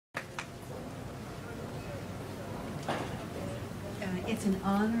It's an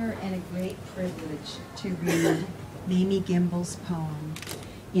honor and a great privilege to read Maimie Gimble's poem,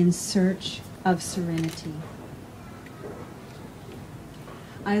 In Search of Serenity.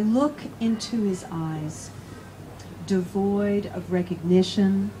 I look into his eyes, devoid of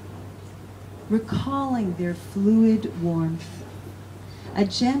recognition, recalling their fluid warmth, a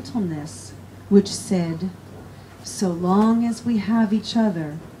gentleness which said, so long as we have each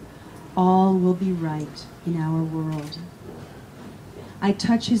other, all will be right in our world. I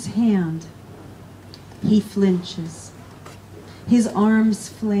touch his hand. He flinches. His arms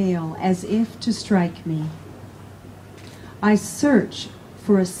flail as if to strike me. I search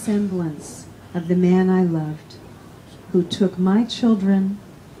for a semblance of the man I loved, who took my children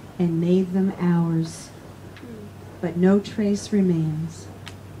and made them ours, but no trace remains.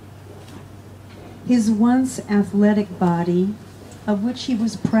 His once athletic body, of which he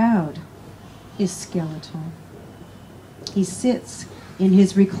was proud, is skeletal. He sits in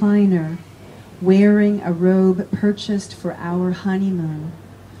his recliner, wearing a robe purchased for our honeymoon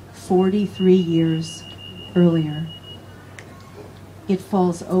 43 years earlier. It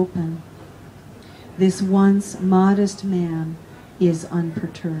falls open. This once modest man is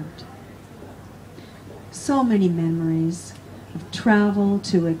unperturbed. So many memories of travel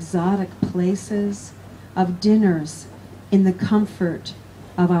to exotic places, of dinners in the comfort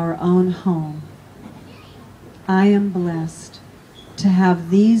of our own home. I am blessed to have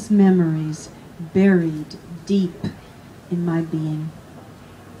these memories buried deep in my being.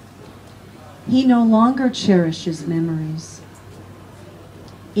 He no longer cherishes memories.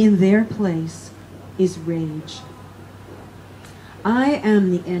 In their place is rage. I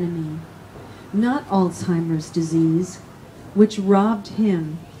am the enemy, not Alzheimer's disease, which robbed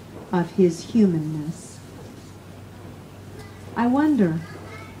him of his humanness. I wonder,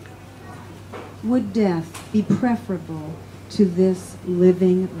 would death be preferable to this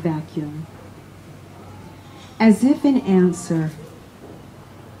living vacuum? As if in answer,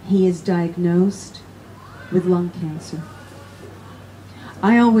 he is diagnosed with lung cancer.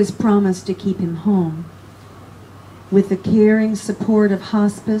 I always promised to keep him home. With the caring support of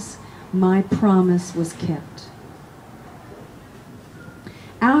hospice, my promise was kept.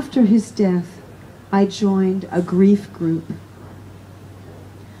 After his death, I joined a grief group.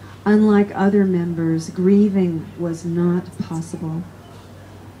 Unlike other members, grieving was not possible.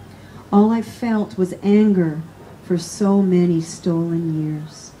 All I felt was anger for so many stolen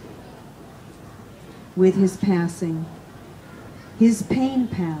years. With his passing, his pain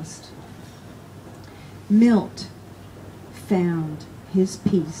passed. Milt found his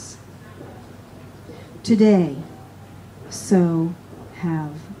peace. Today, so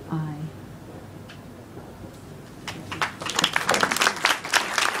have I.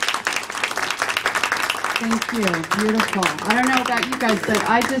 Thank you. Beautiful. I don't know about you guys, but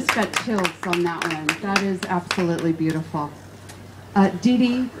I just got chills on that one. That is absolutely beautiful. Dee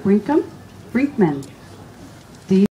Dee Brinkman.